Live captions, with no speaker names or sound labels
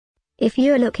If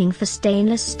you're looking for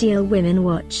stainless steel women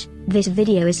watch, this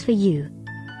video is for you.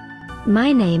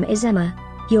 My name is Emma,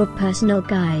 your personal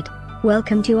guide.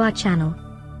 Welcome to our channel.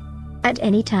 At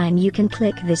any time you can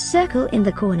click this circle in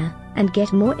the corner, and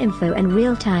get more info and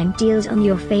real-time deals on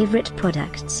your favorite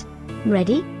products.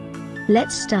 Ready?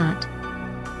 Let's start.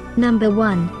 Number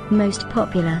 1, Most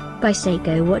Popular, by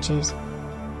Seiko Watches.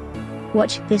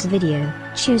 Watch this video,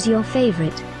 choose your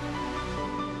favorite.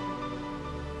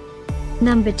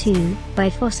 Number 2,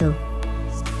 by Fossil.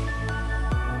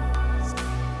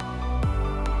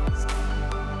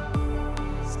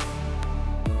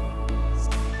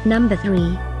 Number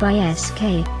 3, by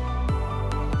SK.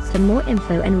 For more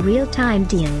info and real-time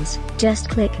deals, just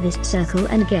click this circle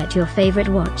and get your favorite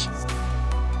watch.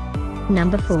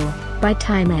 Number 4, by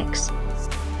Timex.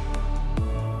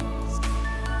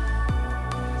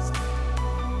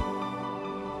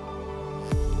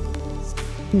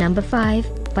 Number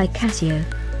 5, by Casio.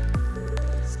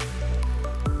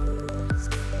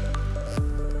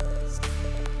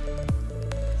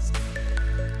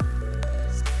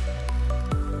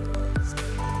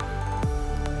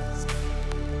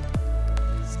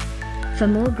 For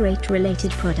more great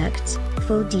related products,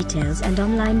 full details and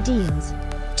online deals,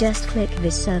 just click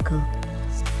this circle.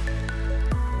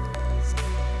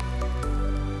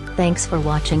 Thanks for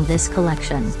watching this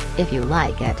collection. If you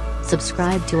like it,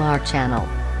 subscribe to our channel.